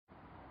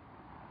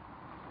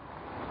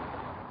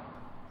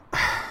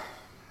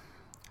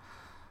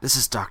This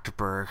is Dr.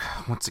 Berg,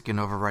 once again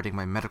overwriting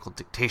my medical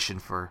dictation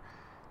for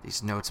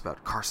these notes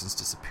about Carson's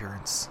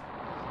disappearance.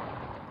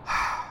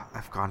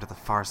 I've gone to the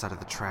far side of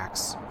the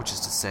tracks, which is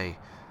to say,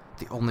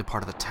 the only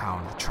part of the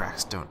town the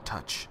tracks don't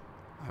touch.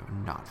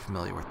 I'm not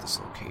familiar with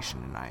this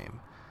location, and I am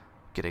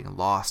getting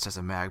lost as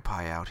a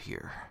magpie out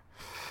here.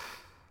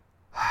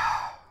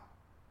 I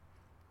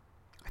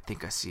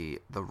think I see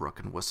the Rook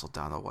and Whistle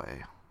down the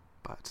way,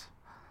 but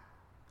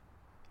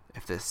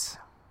if this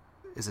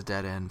is a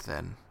dead end,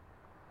 then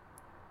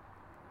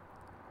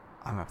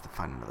I'm gonna have to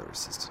find another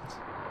assistant.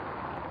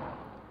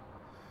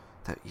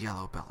 That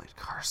yellow-bellied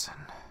Carson.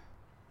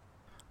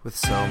 With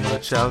so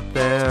much out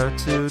there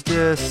to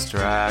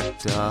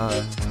distract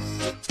us,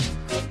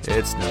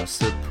 it's no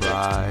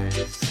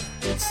surprise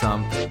that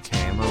something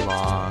came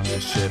along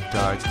to shift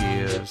our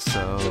gears.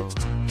 So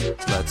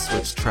let's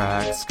switch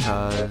tracks,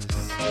 'cause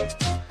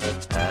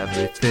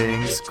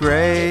everything's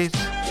great,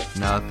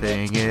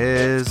 nothing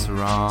is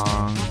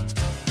wrong.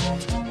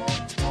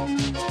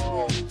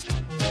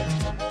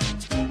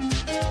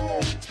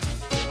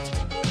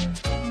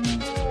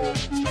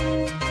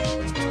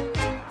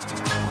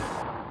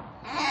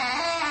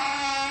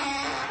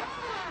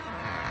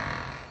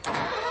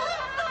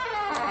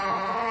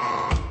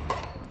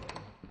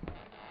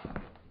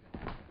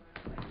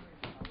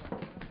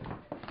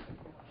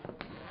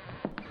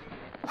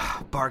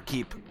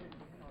 Barkeep,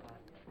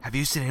 have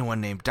you seen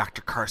anyone named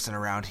Dr. Carson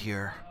around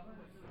here?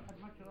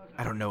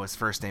 I don't know his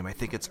first name. I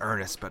think it's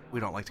Ernest, but we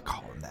don't like to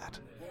call him that.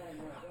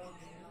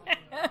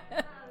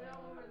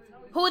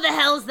 Who the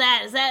hell's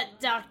that? Is that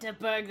Dr.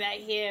 Berg that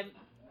here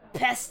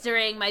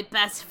pestering my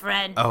best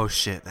friend? Oh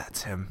shit,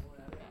 that's him.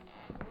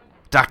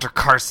 Dr.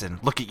 Carson,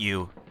 look at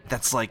you.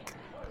 That's like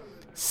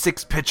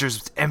 6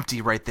 pitchers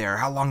empty right there.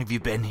 How long have you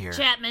been here?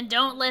 Chapman,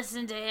 don't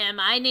listen to him.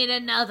 I need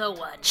another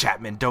one.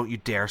 Chapman, don't you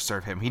dare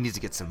serve him. He needs to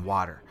get some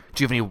water.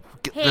 Do you have any...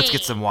 Let's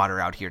get some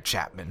water out here,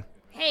 Chapman.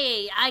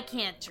 Hey, I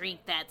can't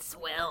drink that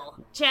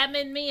swill.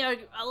 Chapman and me are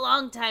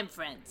longtime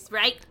friends,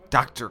 right?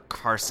 Dr.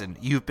 Carson,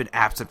 you've been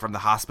absent from the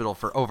hospital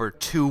for over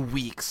 2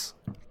 weeks.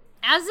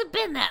 Has it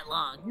been that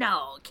long?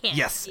 No, it can't.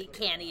 Yes, it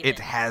can't even. It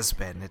has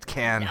been. It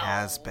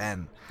has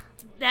been.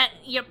 That,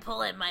 you're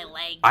pulling my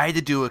leg. I had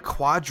to do a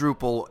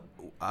quadruple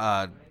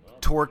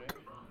torque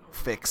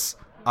fix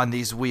on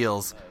these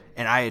wheels,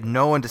 and I had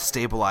no one to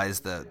stabilize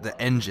the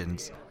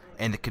engines,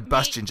 and the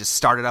combustion just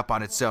started up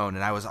on its own,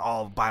 and I was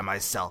all by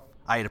myself.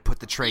 I had to put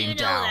the train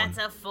down. That's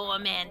a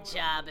 4-man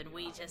job, and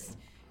we just,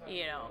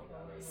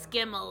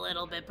 skim a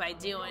little bit by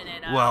doing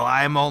it. Well,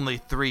 I'm only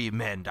 3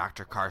 men,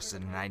 Dr.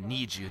 Carson, and I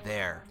need you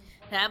there.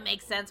 That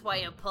makes sense why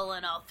you're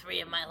pulling all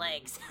 3 of my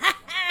legs.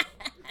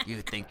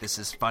 You think this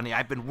is funny?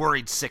 I've been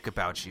worried sick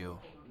about you.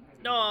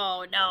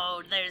 No,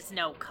 there's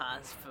no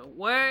cause for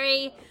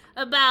worry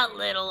about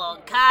little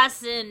old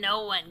Carson.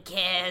 No one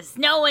cares.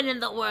 No one in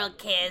the world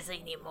cares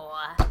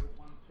anymore.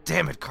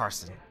 Damn it,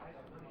 Carson.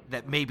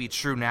 That may be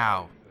true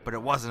now, but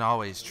it wasn't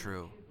always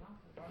true.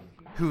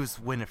 Who's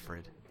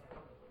Winifred?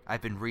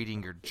 I've been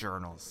reading your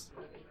journals.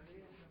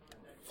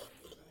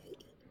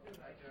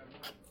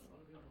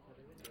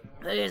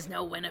 There is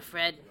no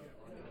Winifred.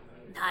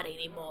 Not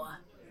anymore.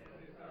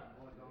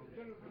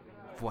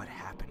 What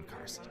happened,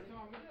 Carson?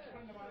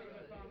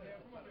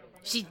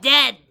 She's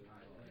dead.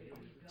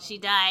 She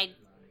died.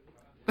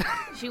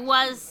 She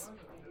lived.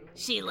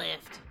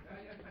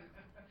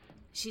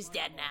 She's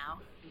dead now.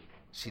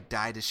 She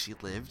died as she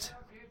lived?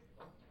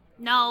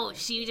 No,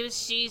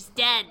 she's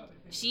dead.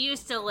 She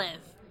used to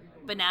live,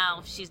 but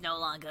now she's no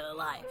longer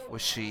alive.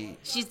 Was she...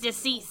 She's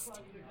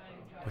deceased.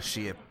 Was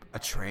she a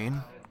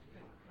train?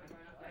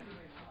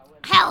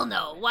 Hell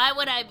no. Why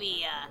would I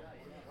be,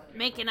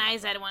 making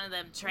eyes at one of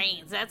them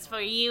trains? That's for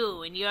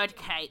you and your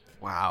type.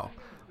 Wow.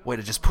 Way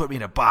to just put me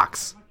in a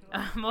box.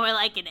 More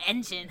like an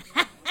engine.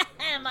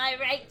 Am I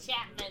right,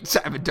 Chapman?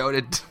 Chapman,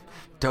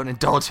 don't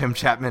indulge him,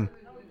 Chapman.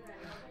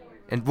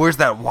 And where's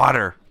that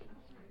water?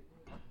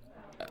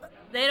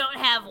 They don't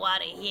have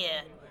water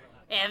here.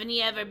 Haven't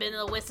you ever been to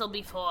the Whistle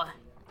before?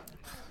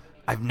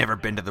 I've never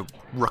been to the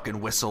Rook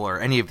and Whistle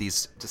or any of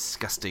these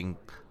disgusting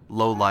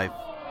low-life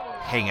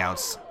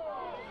hangouts.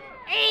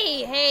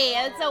 Hey,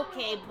 it's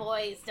okay,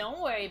 boys.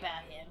 Don't worry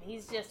about him.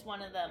 He's just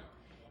one of them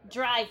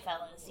dry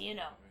fellas,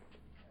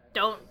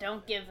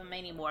 Don't give him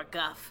any more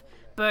guff.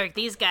 Berg,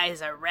 these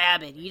guys are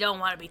rabid. You don't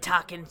want to be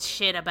talking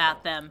shit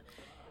about them.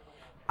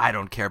 I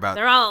don't care about...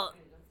 They're all...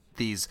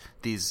 These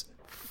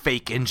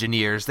fake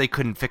engineers. They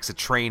couldn't fix a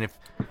train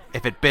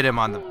if it bit them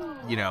on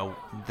the,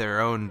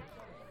 their own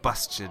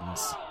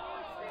bustions.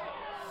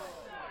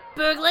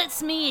 Berg,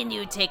 let's me and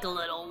you take a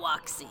little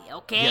walk-see,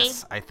 okay?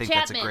 Yes, I think Chapman,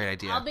 that's a great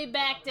idea. I'll be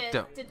back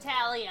to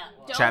Talia.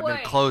 Don't Chapman,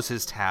 worry. close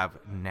his tab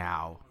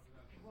now.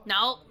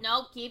 No,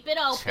 keep it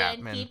open.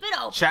 Chapman. Keep it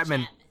open,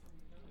 Chapman,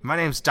 my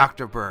name's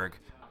Dr. Berg,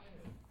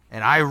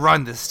 and I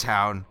run this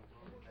town.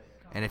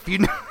 And if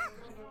you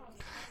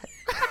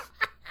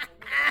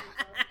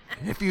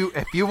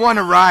if you want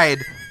to ride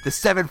the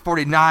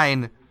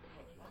 749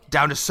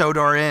 down to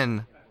Sodor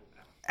Inn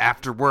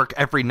after work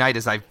every night,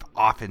 as I've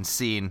often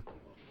seen,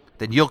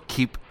 then you'll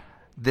keep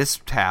this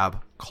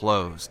tab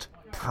closed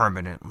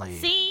permanently.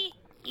 See?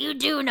 You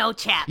do know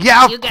Chapman.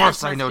 Yeah, You of guys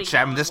course I must know be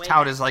Chapman. going This way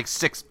town back. is like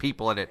 6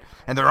 people in it,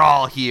 and they're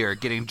all here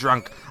getting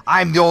drunk.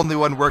 I'm the only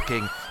one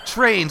working.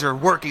 Trains are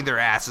working their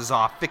asses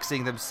off,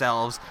 fixing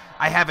themselves.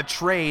 I have a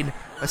train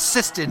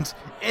assistant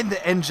in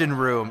the engine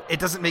room.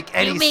 It doesn't make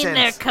any You mean sense.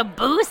 they're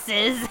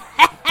cabooses?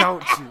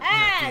 Don't you?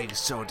 You're being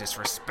so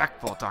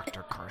disrespectful,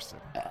 Dr.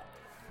 Carson.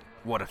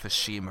 What if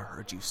Ashima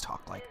heard you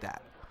talk like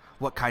that?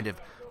 What kind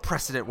of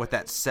precedent would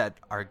that set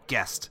our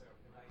guest?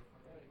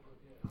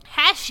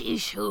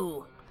 Hashish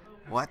who?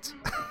 What?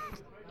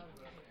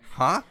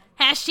 Huh?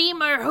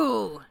 Hashima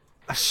who?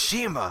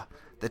 Ashima,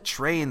 the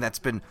train that's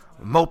been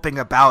moping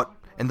about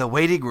in the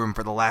waiting room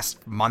for the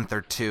last month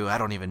or two. I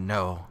don't even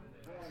know.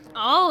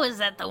 Oh, is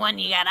that the one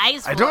you got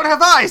ice for? I don't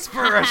have eyes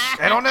for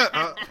I don't know.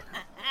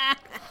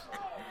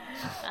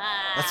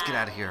 Let's get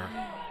out of here.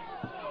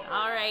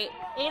 Alright.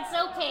 It's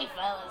okay,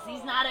 fellas.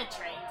 He's not a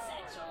train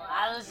sexual.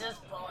 I was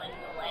just pulling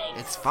the legs.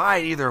 It's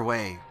fine either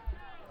way.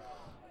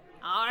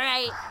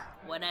 Alright.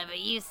 Whatever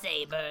you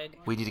say, Berg.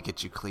 We need to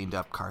get you cleaned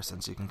up,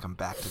 Carson, so you can come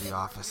back to the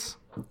office.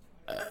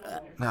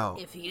 No.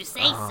 If you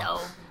say so.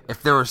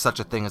 If there were such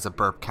a thing as a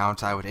burp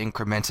count, I would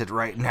increment it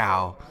right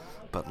now.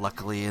 But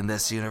luckily in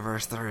this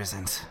universe, there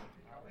isn't.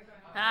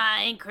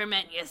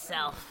 Increment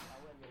yourself.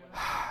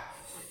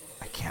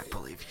 I can't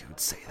believe you would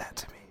say that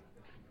to me.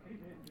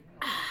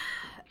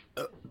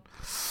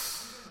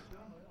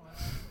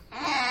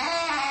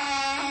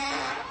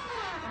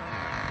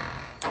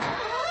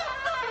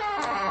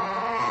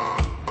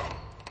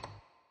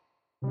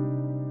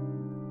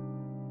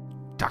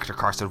 Dr.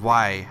 Carson,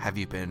 why have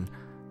you been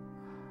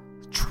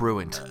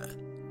truant?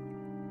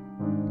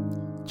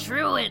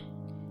 Truant.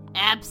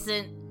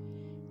 Absent.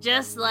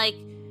 Just like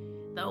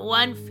the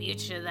one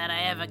future that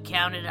I ever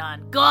counted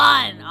on.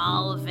 Gone!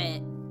 All of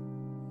it.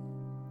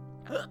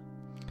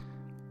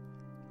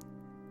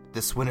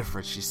 This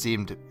Winifred, she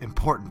seemed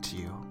important to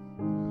you.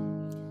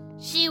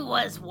 She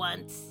was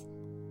once.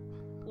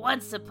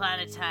 Once upon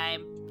a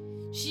time.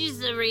 She's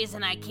the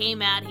reason I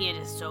came out here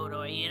to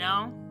Sodor, you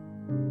know?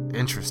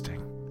 Interesting.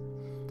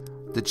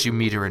 Did you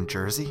meet her in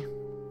Jersey?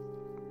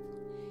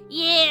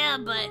 Yeah,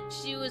 but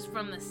she was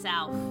from the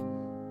South.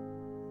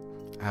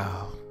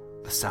 Oh,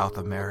 the South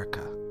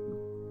America.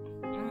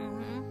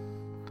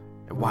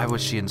 Mm-hmm. Why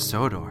was she in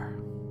Sodor?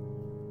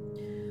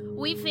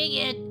 We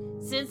figured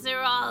since there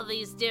are all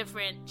these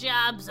different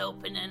jobs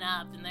opening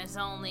up and there's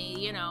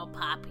only,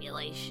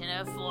 population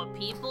of 4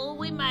 people,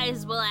 we might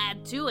as well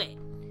add to it.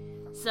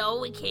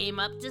 So we came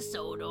up to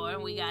Sodor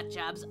and we got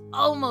jobs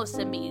almost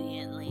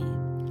immediately.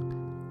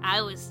 I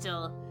was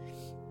still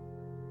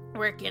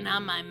working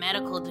on my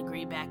medical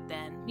degree back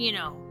then.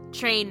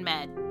 Train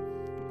med.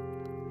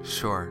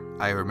 Sure,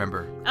 I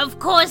remember. Of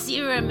course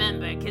you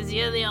remember, because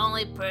you're the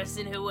only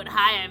person who would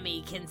hire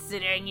me,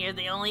 considering you're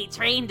the only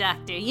train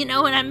doctor. You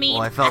know what I mean?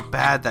 Well, I felt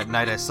bad that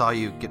night I saw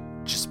you get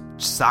just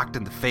socked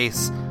in the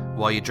face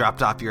while you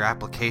dropped off your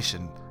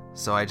application,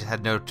 so I just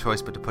had no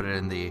choice but to put it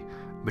in the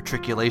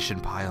matriculation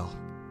pile.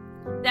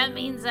 That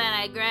means that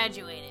I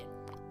graduated.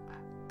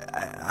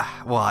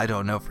 Well, I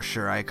don't know for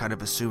sure. I kind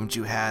of assumed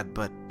you had,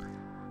 but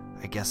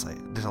I guess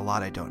there's a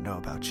lot I don't know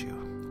about you.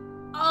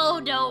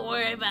 Oh, don't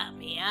worry about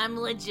me. I'm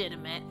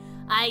legitimate.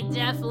 I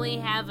definitely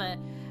have a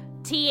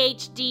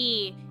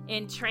THD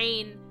in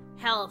train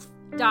health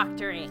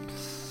doctorate.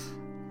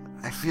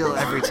 I feel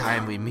every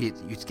time we meet,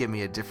 you give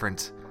me a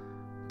different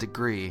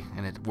degree,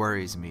 and it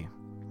worries me.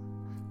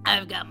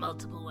 I've got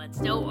multiple ones.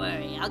 Don't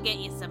worry. I'll get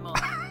you some more.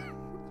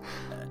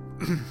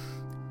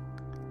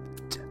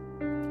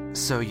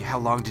 So, how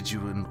long did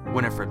you and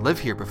Winifred live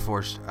here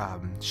before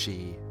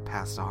she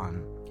passed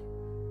on?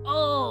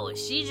 Oh,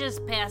 she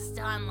just passed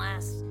on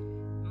last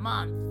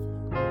month.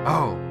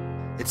 Oh,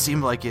 it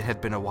seemed like it had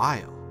been a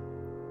while.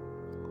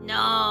 No,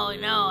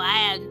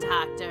 I hadn't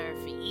talked to her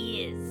for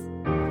years.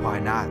 Why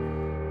not?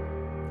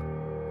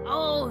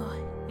 Oh,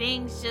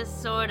 things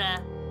just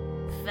sorta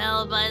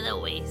fell by the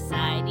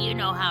wayside. You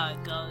know how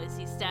it goes.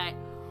 You start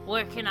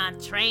working on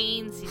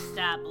trains, you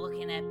stop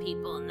looking at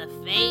people in the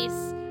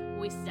face.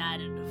 We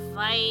started to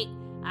fight.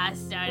 I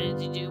started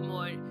to do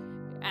more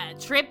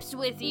trips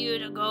with you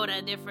to go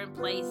to different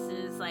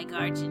places like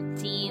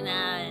Argentina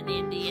and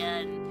India,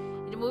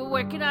 and we were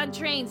working on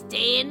trains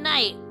day and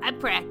night. I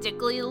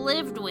practically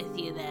lived with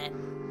you then.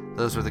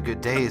 Those were the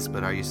good days,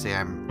 but are you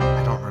saying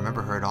I don't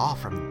remember her at all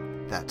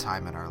from that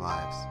time in our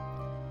lives?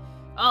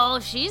 Oh,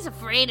 she's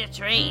afraid of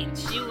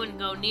trains. She wouldn't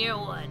go near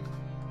one.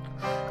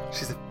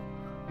 She's a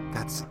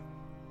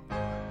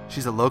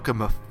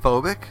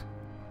locomophobic?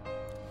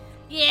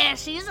 Yeah,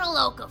 she's a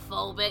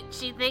locophobic.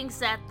 She thinks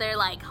that they're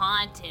like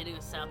haunted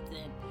or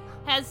something.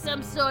 Has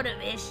some sort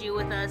of issue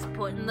with us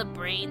putting the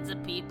brains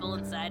of people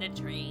inside of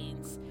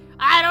trains.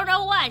 I don't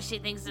know why she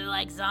thinks they're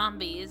like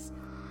zombies.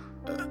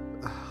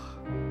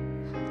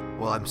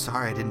 Well, I'm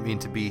sorry, I didn't mean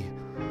to be...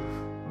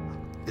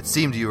 It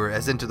seemed you were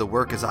as into the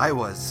work as I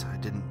was. I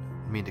didn't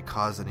mean to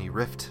cause any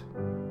rift.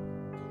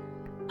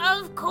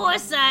 Of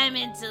course I'm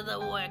into the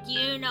work.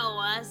 You know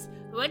us.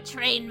 We're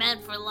train men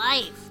for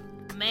life.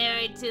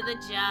 Married to the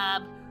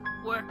job.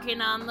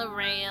 working on the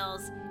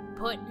rails,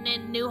 putting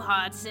in new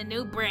hearts and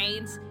new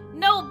brains.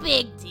 No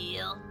big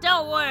deal.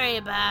 Don't worry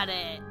about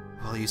it.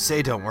 Well, you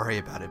say don't worry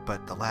about it,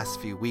 but the last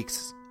few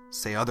weeks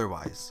say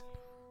otherwise.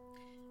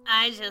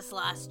 I just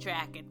lost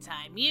track of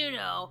time. You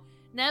know,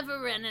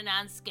 never running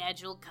on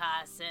schedule,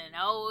 Carson.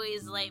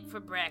 Always late for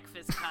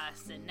breakfast,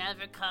 Carson.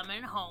 Never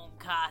coming home,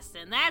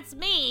 Carson. That's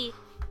me.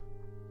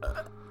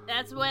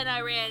 That's when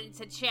I ran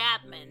into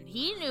Chapman.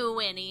 He knew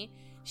Winnie.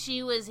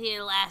 She was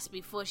here last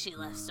before she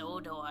left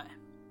Sodor.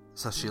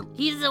 So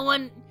He's the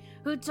one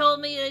who told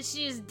me that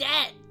she's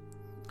dead.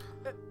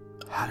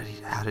 How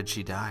did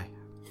she die?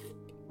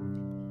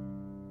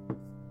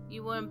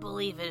 You wouldn't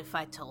believe it if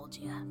I told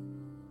you.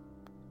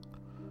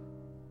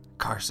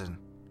 Carson,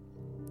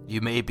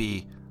 you may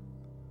be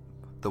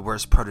the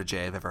worst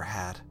protege I've ever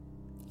had.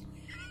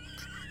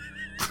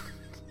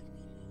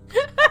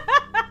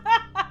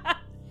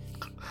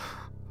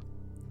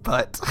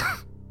 But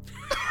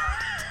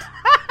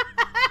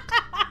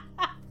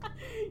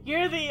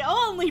You're the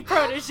only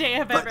protege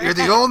I've ever had. You're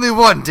the only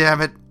one,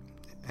 damn it.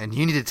 And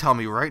you need to tell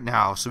me right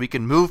now so we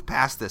can move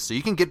past this, so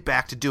you can get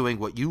back to doing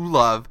what you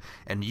love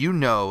and you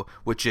know,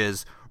 which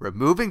is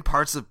removing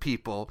parts of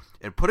people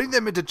and putting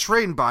them into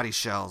train body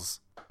shells.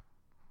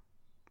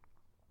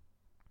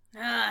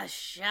 Ah,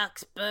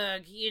 shucks,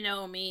 Berg. You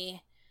know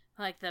me.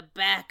 Like the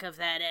back of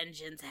that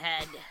engine's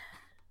head.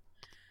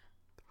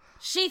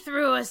 She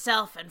threw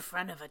herself in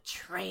front of a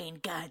train,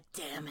 god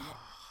damn it.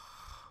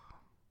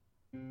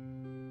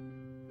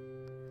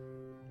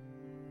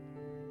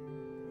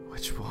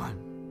 Which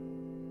one?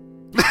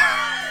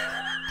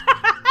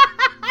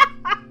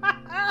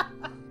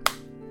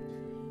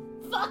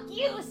 Fuck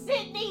you,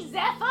 Sydney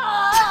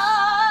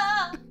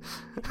Zephyr!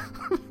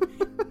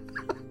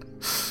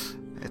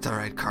 It's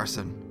alright,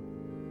 Carson.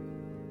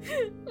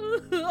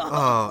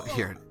 Oh,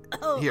 here,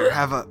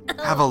 have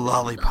a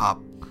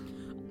lollipop.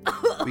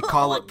 We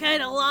call what it.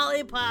 kind of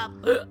lollipop?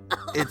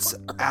 It's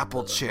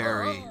apple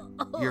cherry.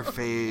 Your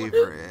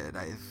favorite,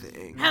 I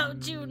think.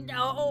 How'd you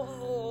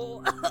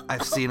know?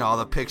 I've seen all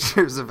the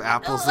pictures of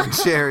apples and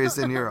cherries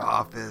in your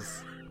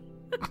office.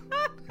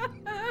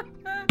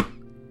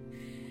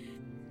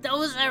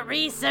 Those are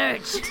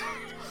research.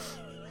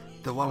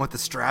 The one with the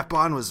strap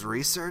on was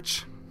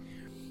research?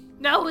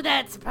 No,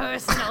 that's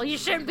personal. You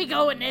shouldn't be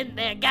going in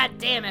there. God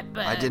damn it,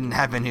 Bud. I didn't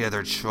have any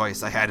other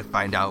choice. I had to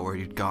find out where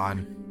you'd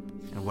gone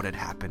and what had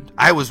happened.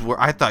 I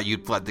thought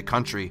you'd fled the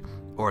country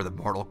or the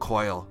mortal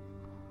coil.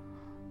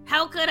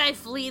 How could I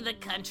flee the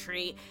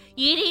country?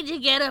 You need to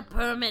get a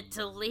permit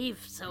to leave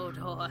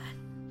Sodor.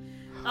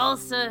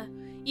 Also,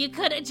 you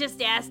could have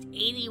just asked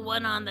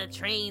 81 on the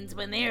trains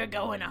when they were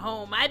going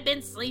home. I've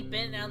been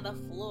sleeping on the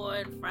floor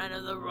in front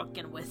of the Rook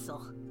and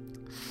Whistle.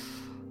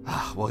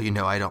 Well, you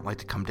know, I don't like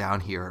to come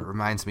down here. It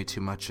reminds me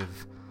too much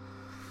of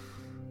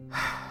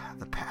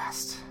the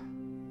past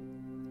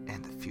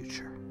and the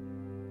future.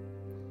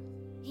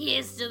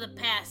 Here's to the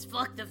past.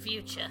 Fuck the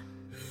future.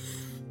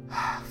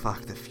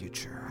 Fuck the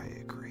future, I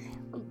agree.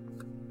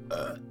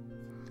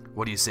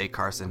 What do you say,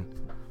 Carson?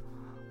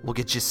 We'll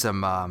get you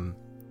some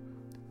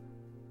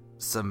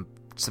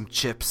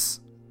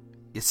chips.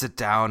 You sit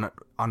down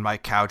on my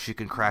couch. You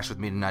can crash with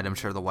me tonight. I'm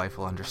sure the wife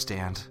will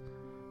understand.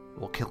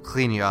 We'll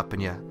clean you up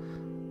and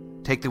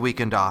you take the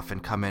weekend off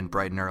and come in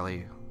bright and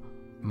early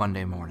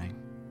Monday morning.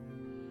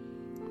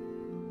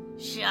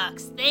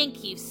 Shucks,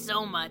 thank you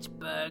so much,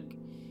 Berg.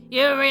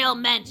 You're a real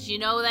mensch, you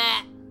know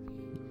that?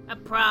 I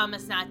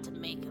promise not to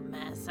make a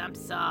mess. I'm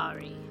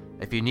sorry.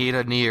 If you need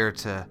an ear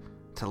to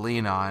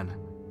lean on,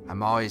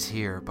 I'm always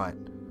here, but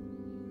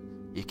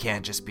you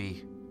can't just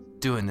be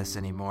doing this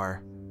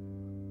anymore.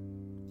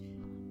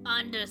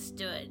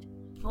 Understood.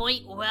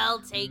 Point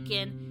well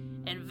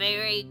taken and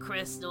very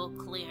crystal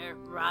clear,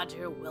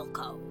 Roger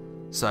Wilco.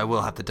 So I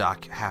will have to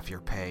dock half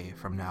your pay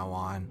from now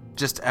on.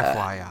 Just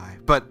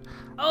FYI. But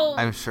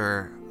I'm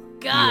sure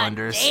God you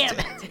understand.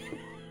 Damn it.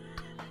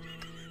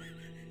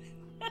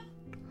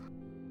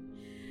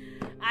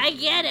 I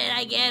get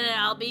it.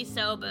 I'll be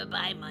sober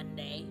by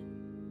Monday.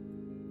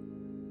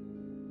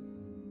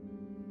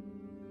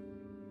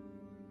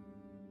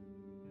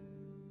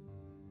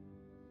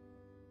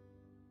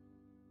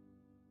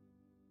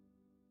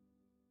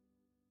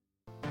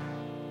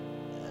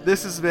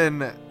 This has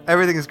been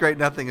Everything is Great,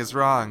 Nothing is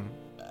Wrong.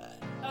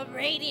 A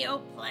radio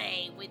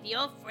play with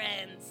your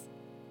friends,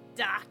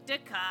 Dr.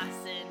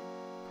 Carson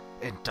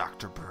And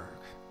Dr. Berg.